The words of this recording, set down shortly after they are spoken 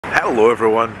Hello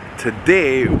everyone,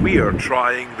 today we are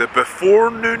trying the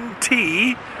before noon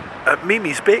tea at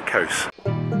Mimi's Bakehouse.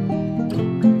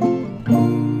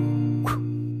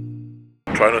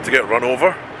 Try not to get run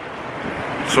over.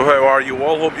 So how are you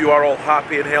all? Hope you are all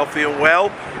happy and healthy and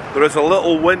well. There is a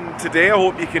little wind today, I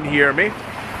hope you can hear me.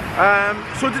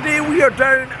 So today we are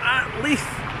down at Leith.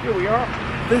 Here we are.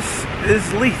 This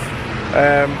is Leith,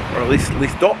 or at least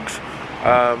Leith Docks.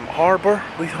 Harbour,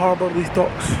 Leith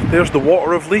Docks. There's the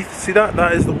water of Leith, see that?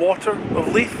 That is the water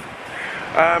of Leith.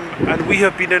 And we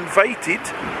have been invited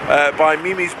by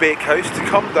Mimi's Bakehouse to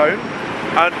come down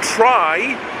and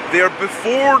try their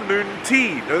before noon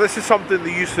tea. Now this is something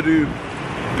they used to do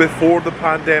before the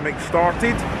pandemic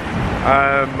started,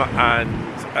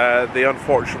 and they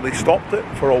unfortunately stopped it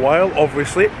for a while.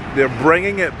 Obviously, they're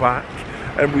bringing it back,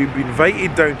 and we've been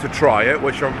invited down to try it,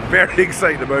 which I'm very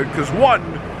excited about, because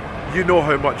one, you know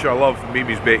how much I love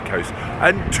Mimi's Bakehouse,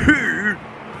 and two,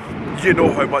 you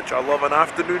know how much I love an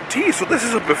afternoon tea. So this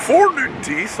is a before noon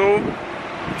tea, so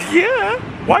yeah,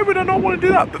 why would I not want to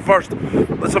do that? But first,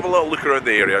 let's have a little look around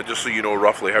the area, just so you know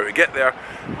roughly how to get there,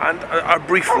 and a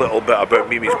brief little bit about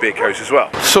Mimi's Bakehouse as well.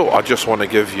 So I just want to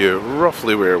give you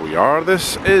roughly where we are.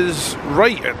 This is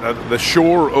right at the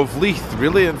shore of Leith,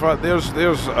 really. In fact, there's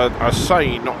a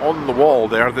sign on the wall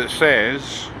there that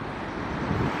says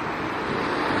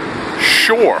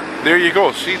shore. There you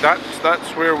go. See,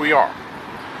 that's where we are.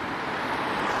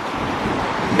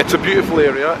 It's a beautiful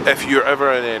area. If you're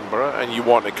ever in Edinburgh and you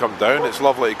want to come down, it's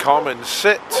lovely to come and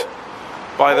sit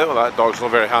by the... Well, that dog's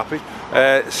not very happy.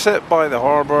 Sit by the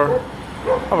harbour,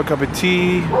 have a cup of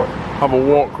tea, have a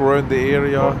walk around the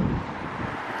area.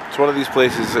 It's one of these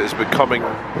places that is becoming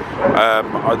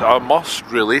a must,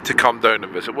 really, to come down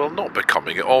and visit. Well, not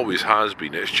becoming, it always has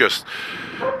been. It's just,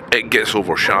 it gets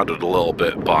overshadowed a little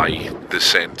bit by the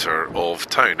centre of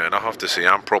town. And I have to say,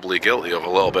 I'm probably guilty of a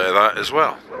little bit of that as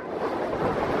well.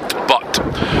 But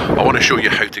I want to show you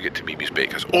how to get to Mimi's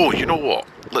Bakehouse. Oh, you know what?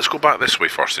 Let's go back this way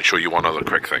first and show you one other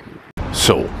quick thing.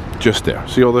 So, just there.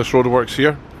 See all this roadworks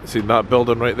here? See that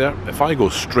building right there? If I go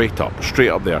straight up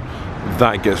there,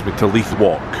 that gets me to Leith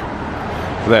Walk.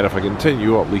 Then if I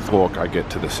continue up Leith Walk, I get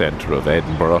to the centre of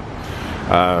Edinburgh.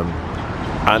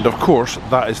 And of course,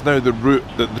 that is now the route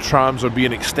that the trams are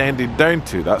being extended down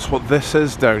to. That's what this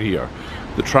is down here.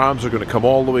 The trams are going to come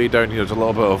all the way down here. There's a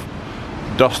little bit of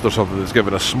dust or something that's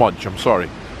given a smudge, I'm sorry.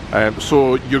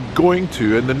 So you're going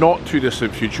to, in the not too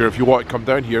distant future, if you want to come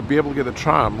down here, be able to get the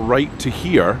tram right to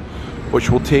here, which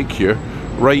will take you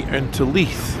right into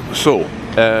Leith. So,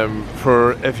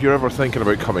 for if you're ever thinking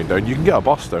about coming down, you can get a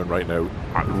bus down right now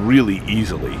really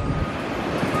easily.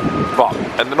 But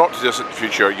in the not too distant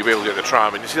future, you'll be able to get the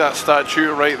tram. And you see that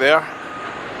statue right there?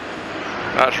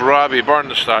 That's Rabbie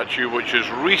Burns' statue, which has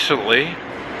recently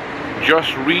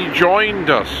just rejoined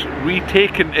us,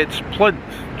 retaken its plinth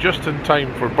just in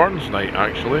time for Burns night,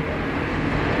 actually.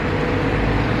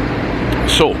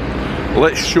 So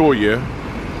let's show you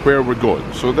where we're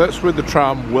going. So that's where the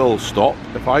tram will stop.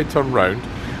 If I turn round,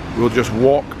 we'll just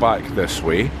walk back this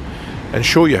way and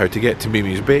show you how to get to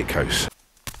Mimi's Bakehouse.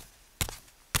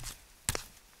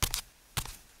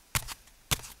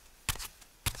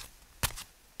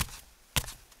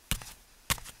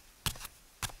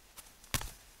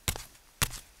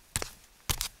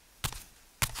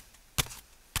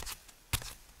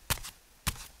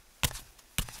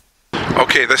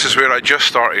 Okay, this is where I just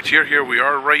started here. Here we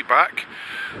are, right back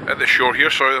at the shore here.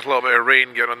 Sorry, there's a little bit of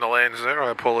rain getting on the lens there,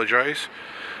 I apologise.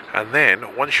 And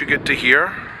then, once you get to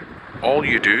here, all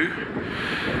you do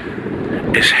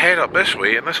is head up this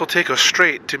way, and this will take us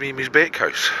straight to Mimi's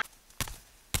Bakehouse.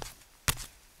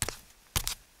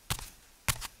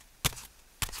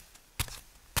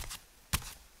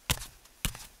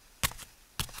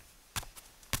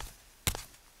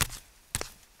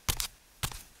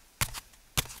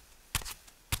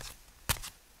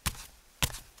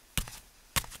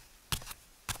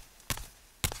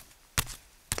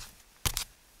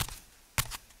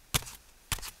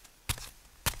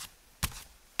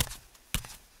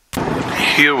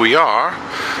 Here we are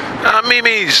at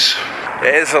Mimi's.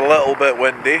 It is a little bit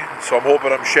windy, so I'm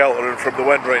hoping I'm sheltering from the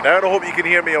wind right now, and I hope you can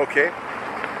hear me okay.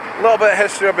 A little bit of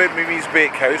history about Mimi's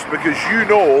Bakehouse, because you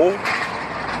know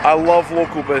I love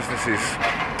local businesses,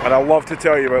 and I love to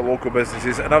tell you about local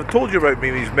businesses, and I've told you about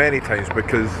Mimi's many times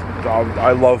because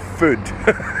I love food.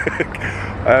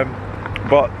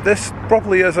 But this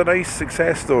probably is a nice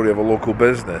success story of a local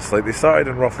business. Like, they started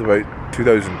in roughly about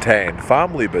 2010,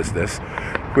 family business,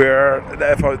 where,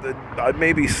 if I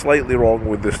may be slightly wrong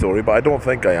with the story, but I don't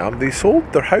think I am, they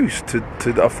sold their house to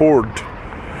afford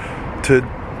to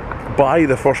by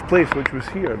the first place, which was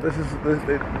here. It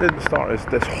didn't start as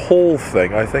this whole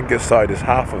thing. I think it started as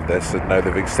half of this, and now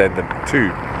they've extended it to 2.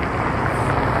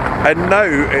 And now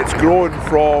it's grown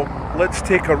from, let's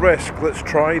take a risk, let's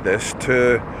try this,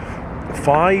 to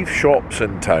 5 shops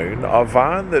in town, a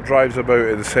van that drives about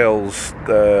and sells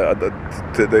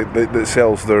that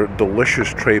sells their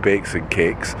delicious tray bakes and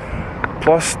cakes,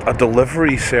 plus a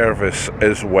delivery service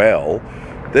as well.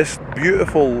 This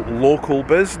beautiful local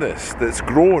business that's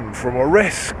grown from a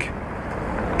risk.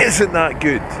 Isn't that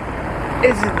good?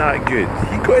 Isn't that good?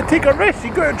 You got to take a risk,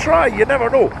 you got to try, you never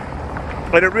know.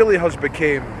 And it really has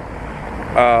become,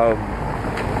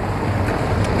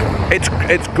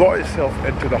 it's got itself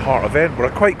into the heart of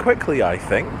Edinburgh quite quickly, I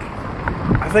think.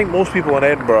 I think most people in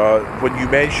Edinburgh, when you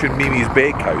mention Mimi's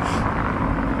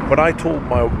Bakehouse, when I told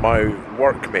my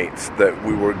workmates that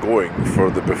we were going for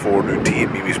the before noon tea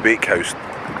at Mimi's Bakehouse,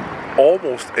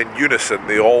 almost in unison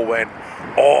they all went,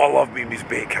 "Oh, I love Mimi's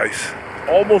Bakehouse."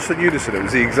 Almost in unison, it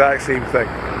was the exact same thing.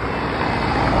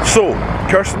 So,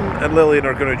 Kirsten and Lillian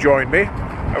are going to join me,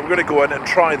 and we're going to go in and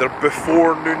try their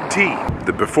before noon tea.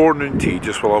 The before noon tea,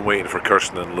 just while I'm waiting for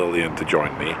Kirsten and Lillian to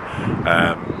join me,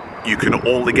 you can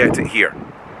only get it here.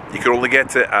 You can only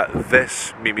get it at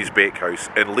this Mimi's Bakehouse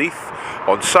in Leith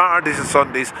on Saturdays and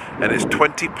Sundays, and it's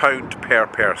 £20 per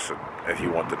person if you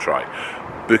want to try.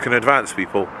 Book in advance,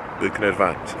 people. Book in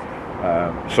advance.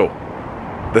 So,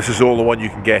 this is the only one you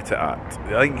can get it at.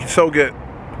 I think you can still get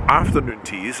afternoon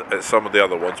teas at some of the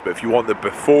other ones, but if you want the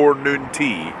before noon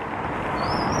tea,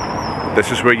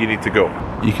 this is where you need to go.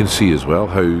 You can see as well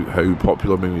how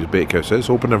popular Mimi's Bakehouse is.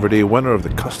 Open every day, winner of the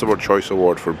Customer Choice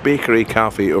Award for Bakery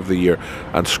Cafe of the Year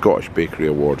and Scottish Bakery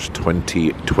Awards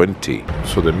 2020.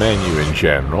 So the menu in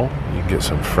general, you get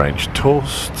some French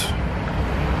toast,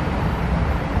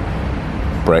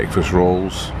 breakfast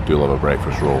rolls, do love a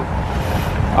breakfast roll,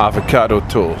 avocado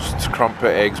toast,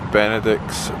 crumpet, eggs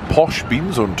benedicts, posh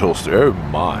beans on toast, oh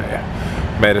my,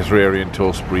 Mediterranean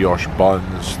toast, brioche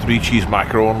buns, 3 cheese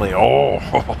macaroni, oh,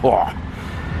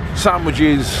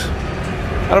 sandwiches,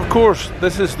 and of course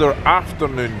this is their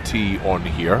afternoon tea on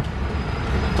here,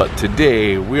 but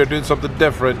today we are doing something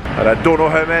different, and I don't know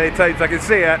how many times I can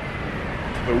say it,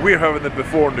 but we're having the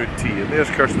before noon tea, and there's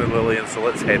Kirsten and Lillian, so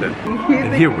let's head in.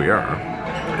 And here we are,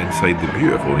 inside the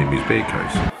beautiful Mimi's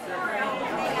Bakehouse.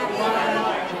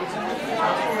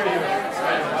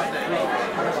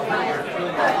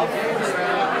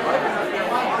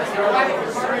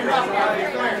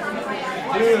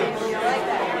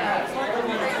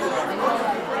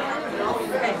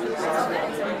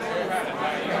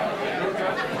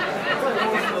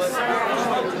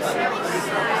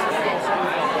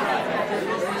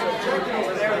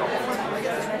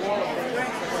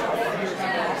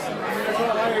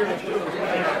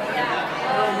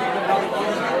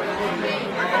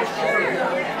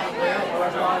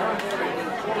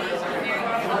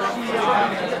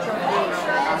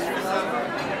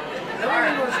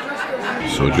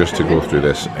 So just to go through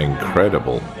this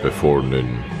incredible before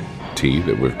noon tea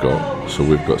that we've got. So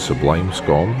we've got sublime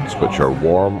scones, which are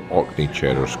warm Orkney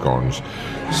cheddar scones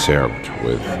served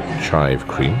with chive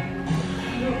cream.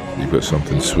 You've got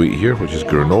something sweet here, which is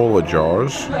granola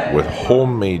jars with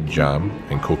homemade jam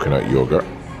and coconut yogurt.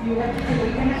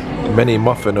 Mini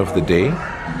muffin of the day,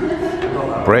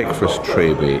 breakfast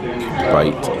tray bake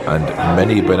bite, and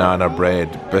mini banana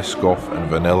bread, Biscoff and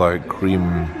vanilla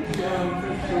cream.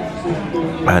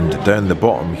 And down the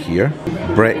bottom here,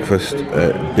 breakfast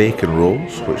bacon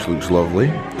rolls, which looks lovely,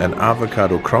 and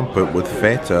avocado crumpet with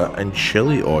feta and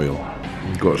chili oil.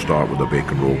 You've got to start with a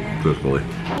bacon roll, truthfully.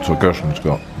 So Kirsten's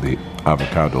got the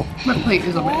avocado. My plate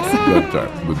is a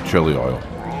mess. With chili oil.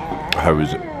 How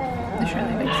is it? It's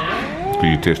really nice.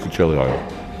 Can you taste the chili oil?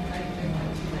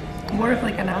 More of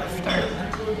like an after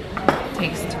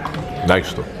taste.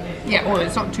 Nice though. Yeah, well,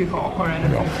 it's not too hot or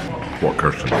anything. No. What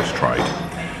Kirsten just tried.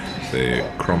 The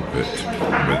crumpet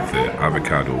with the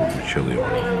avocado with chili oil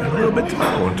and a little bit of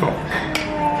tomato on top.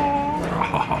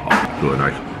 Really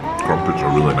nice. Crumpets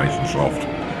are really nice and soft.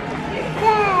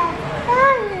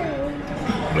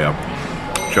 Yeah,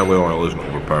 chili oil isn't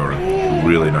overpowering.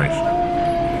 Really nice.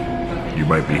 You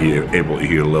might be able to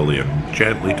hear Lillian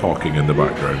gently talking in the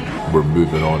background. We're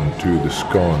moving on to the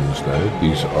scones now.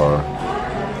 These are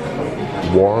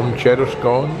warm cheddar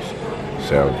scones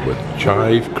served with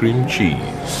chive cream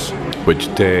cheese, which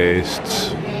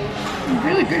tastes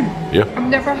really good. Yeah. I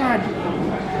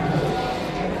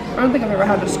don't think I've ever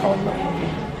had a scone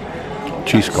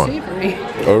cheese scone. Savoury.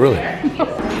 Oh really?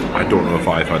 I don't know if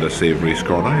I've had a savoury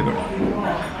scone either,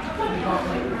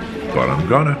 but I'm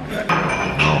gonna.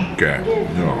 Okay.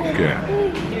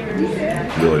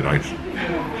 Really nice.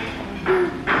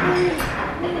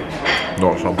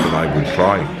 Not something I would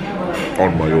try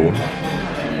on my own.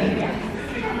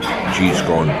 Cheese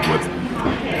gone with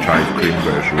chive cream,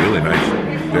 but it's really nice.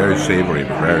 Very savoury,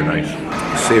 but very nice.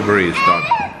 Savoury is done.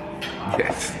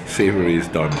 Yes, savoury is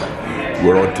done.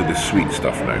 We're on to the sweet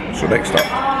stuff now. So next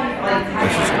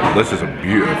up, this is a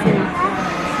beautiful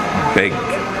big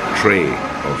tray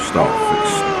of stuff.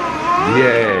 It's,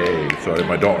 yay! Sorry,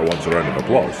 my daughter wants a round of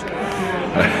applause.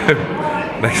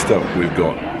 Next up, we've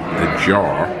got the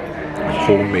jar of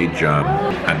homemade jam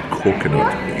and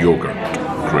coconut yogurt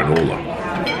granola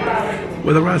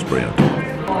with a raspberry on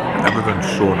top. Everything's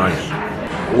so nice.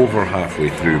 Over halfway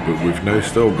through, but we've now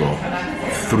still got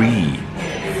three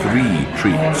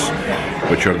treats,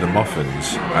 which are the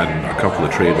muffins and a couple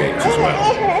of tray bakes as well.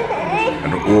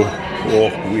 And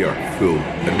oh, we are full.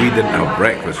 And we didn't have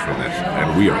breakfast for this,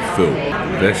 and we are full.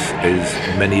 This is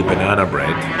mini banana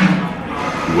bread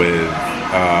with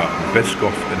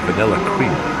Biscoff and vanilla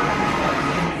cream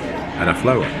and a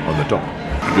flour on the top.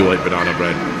 I do like banana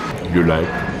bread. You like?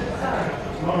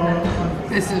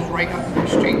 This is right up the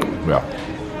street. Yeah.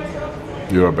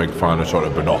 You're a big fan of sort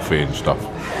of banoffee and stuff.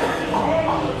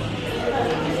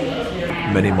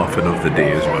 Mini muffin of the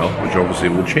day as well, which obviously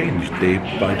will change day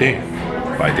by day.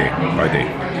 By day.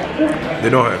 They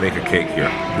know how to make a cake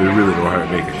here. They really know how to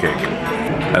make a cake.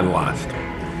 And last,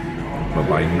 but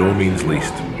by no means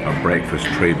least, a breakfast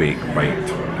tray bake bite.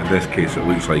 In this case, it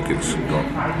looks like it's got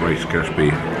Rice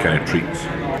Krispie kind of treats.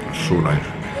 So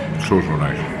nice. So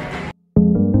nice.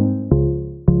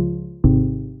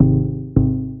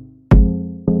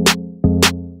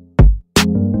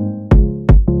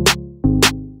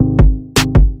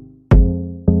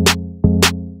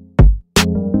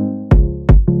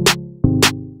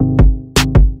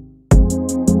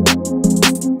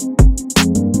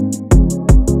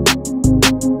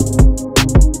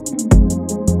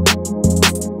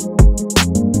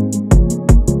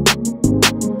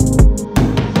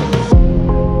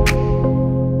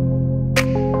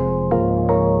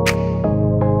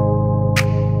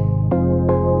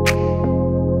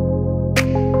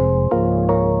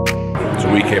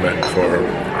 We came in for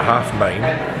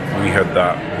 9:30. We had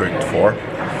that booked for.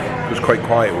 It was quite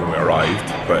quiet when we arrived,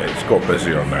 but it's got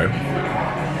busier now.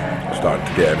 Starting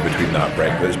to get in between that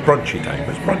breakfast. It's brunchy time.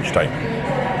 It's brunch time.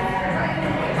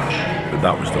 But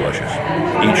that was delicious.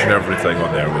 Each and everything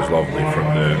on there was lovely. From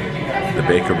the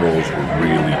bacon rolls were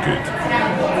really good.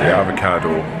 The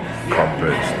avocado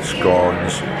crumpets, the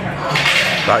scones,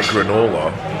 that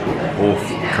granola. Both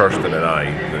Kirsten and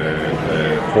I,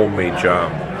 the homemade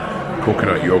jam.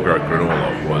 Coconut yogurt granola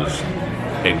was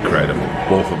incredible.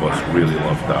 Both of us really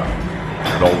loved that.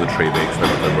 And all the tray bakes and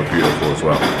everything were beautiful as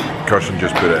well. Kirsten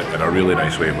just put it in a really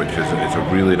nice way, which is it's a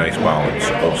really nice balance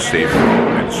of savoury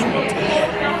and sweet.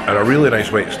 And a really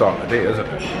nice way to start the day, isn't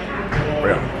it?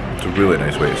 Yeah, it's a really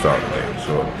nice way to start the day.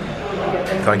 So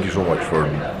thank you so much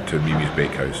to Mimi's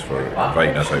Bakehouse for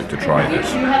inviting us out to try this.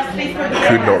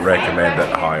 Could not recommend it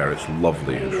higher. It's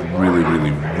lovely. It's really,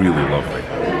 really, really lovely.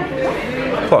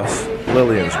 Plus,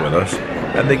 Lillian's with us,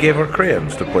 and they gave her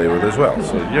crayons to play with as well,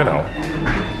 so, you know.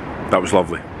 That was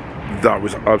lovely. That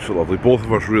was absolutely lovely. Both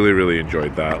of us really, really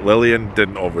enjoyed that. Lillian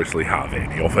didn't obviously have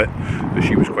any of it, but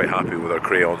she was quite happy with her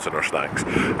crayons and her snacks.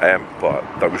 But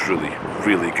that was really,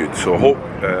 really good. So I hope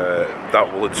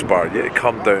that will inspire you to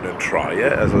come down and try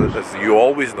it. As you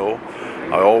always know,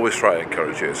 I always try to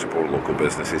encourage you to support local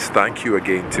businesses. Thank you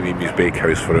again to Mimi's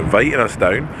Bakehouse for inviting us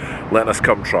down, letting us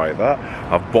come try that.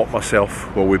 I've bought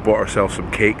myself, well, we bought ourselves some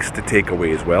cakes to take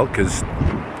away as well, because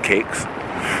cakes.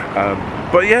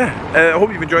 But yeah, I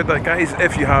hope you've enjoyed that, guys.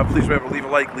 If you have, please remember, leave a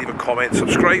like, leave a comment,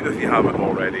 subscribe if you haven't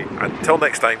already. Until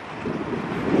next time,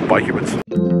 bye humans.